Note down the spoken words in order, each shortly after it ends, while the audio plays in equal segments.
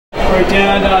Right,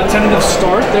 Dan, tentative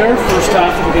start there, first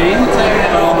half of the game.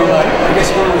 I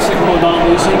guess what was thinking about not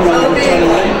losing, rather than trying to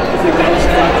win. I think that was the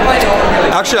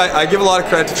factor. Actually, I give a lot of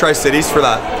credit to Tri-Cities for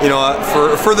that. You know,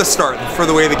 for the start, for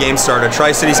the way the game started.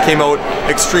 Tri-Cities came out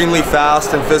extremely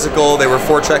fast and physical. They were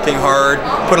forechecking hard,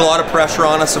 put a lot of pressure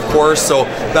on us, of course. So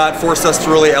that forced us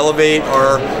to really elevate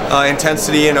our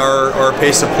intensity and our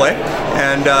pace of play.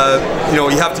 And you know,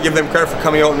 you have to give them credit for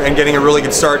coming out and getting a really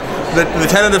good start. The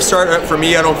tentative start for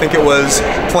me, I don't think it was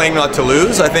playing not to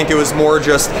lose. I think it was more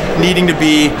just needing to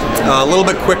be a little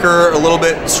bit quicker, a little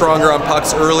bit stronger on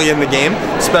pucks early in the game,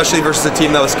 especially versus a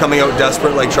team that was coming out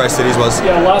desperate like Tri-Cities was.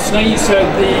 Yeah, last night you said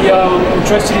the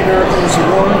Tri-City Miracles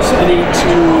weren't any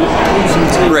to lose and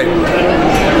take right. better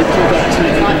than they proved that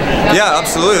tonight. Yeah,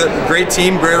 absolutely. Great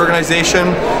team, great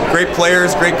organization, great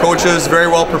players, great coaches, very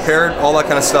well prepared, all that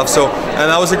kind of stuff. So,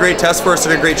 and that was a great test for us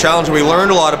and a great challenge. And we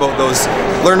learned a lot about those,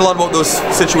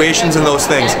 situations and those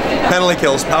things. Penalty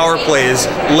kills, power plays,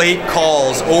 late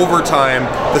calls, overtime,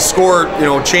 the score, you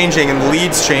know, changing and the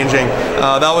leads changing.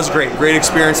 That was great. Great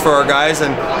experience for our guys,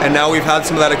 and now we've had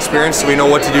some of that experience, so we know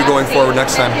what to do going forward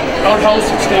next time. Outhouse,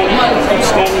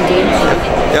 outstanding games.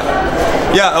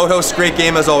 Yeah, Outhouse, great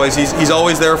game as always. He's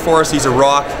always there for us. He's a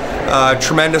rock.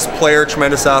 Tremendous player,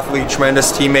 tremendous athlete,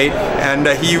 tremendous teammate, and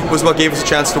he was what gave us a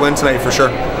chance to win tonight for sure.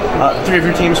 3 of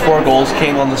your team's 4 goals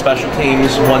came on the special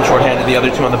teams, 1 shorthanded, the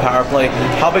other 2 on the power play.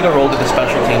 How big a role did the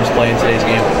special teams play in today's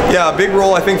game? Yeah, a big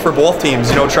role I think for both teams.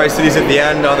 You know, Tri-Cities at the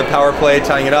end on the power play,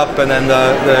 tying it up, and then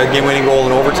the game-winning goal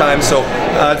in overtime. So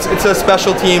it's a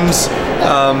special teams.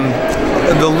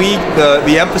 The league,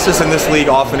 the emphasis in this league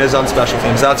often is on special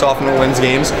teams. That's often what wins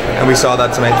games, and we saw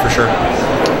that tonight for sure.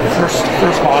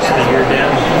 First loss of the year, Dan.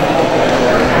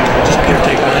 Just your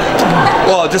take on it.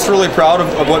 Well, just really proud of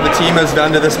what the team has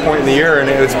done to this point in the year, and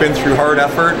it's been through hard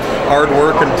effort, hard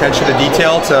work, and attention to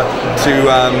detail to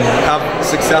have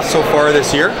success so far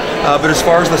this year. But as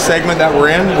far as the segment that we're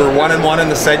in, we're 1-1 in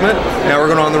the segment. Now we're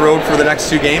going on the road for the next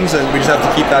 2 games, and we just have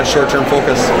to keep that short-term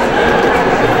focus.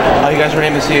 You guys were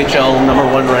named the CHL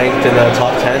 #1 ranked in the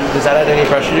top 10. Does that add any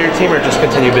pressure to your team, or just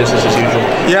continue business as usual?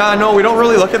 Yeah, no, we don't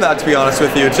really look at that, to be honest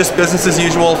with you. It's just business as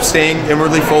usual, staying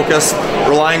inwardly focused,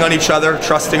 relying on each other,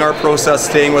 trusting our process,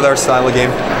 staying with our style of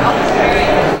game.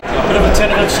 Bit of a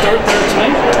tentative start there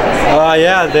tonight.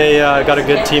 Yeah, they got a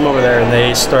good team over there, and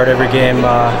they start every game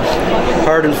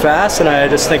hard and fast, and I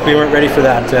just think we weren't ready for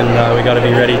that, and we got to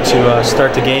be ready to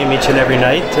start the game each and every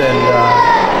night,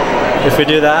 and if we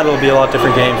do that, it'll be a lot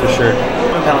different game for sure.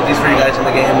 Penalties for you guys in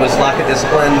the game, was lack of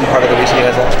discipline part of the reason you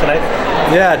guys lost tonight?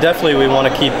 Yeah, definitely. We want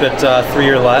to keep it 3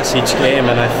 or less each game,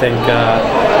 and I think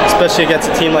especially against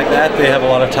a team like that, they have a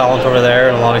lot of talent over there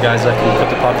and a lot of guys that can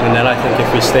put the puck in the net. I think if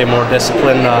we stay more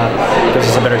disciplined, it gives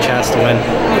us a better chance to win.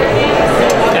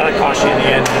 Kind of cost you in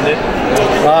the end, didn't it?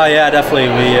 Yeah,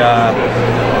 definitely. We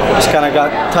just kind of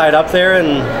got tied up there,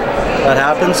 and that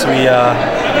happens. We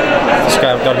just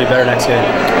got to be better next game.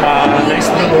 Nice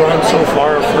little run so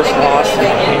far. First loss and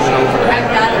came over.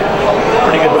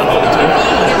 Pretty good run for the team.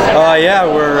 Yeah,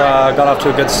 we're got off to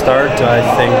a good start. I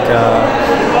think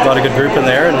got a good group in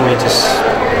there, and we just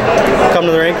come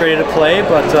to the rink ready to play.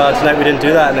 But tonight we didn't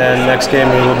do that, and then next game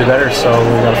we will be better. So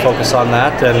we got to focus on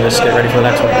that and just get ready for the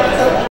next one.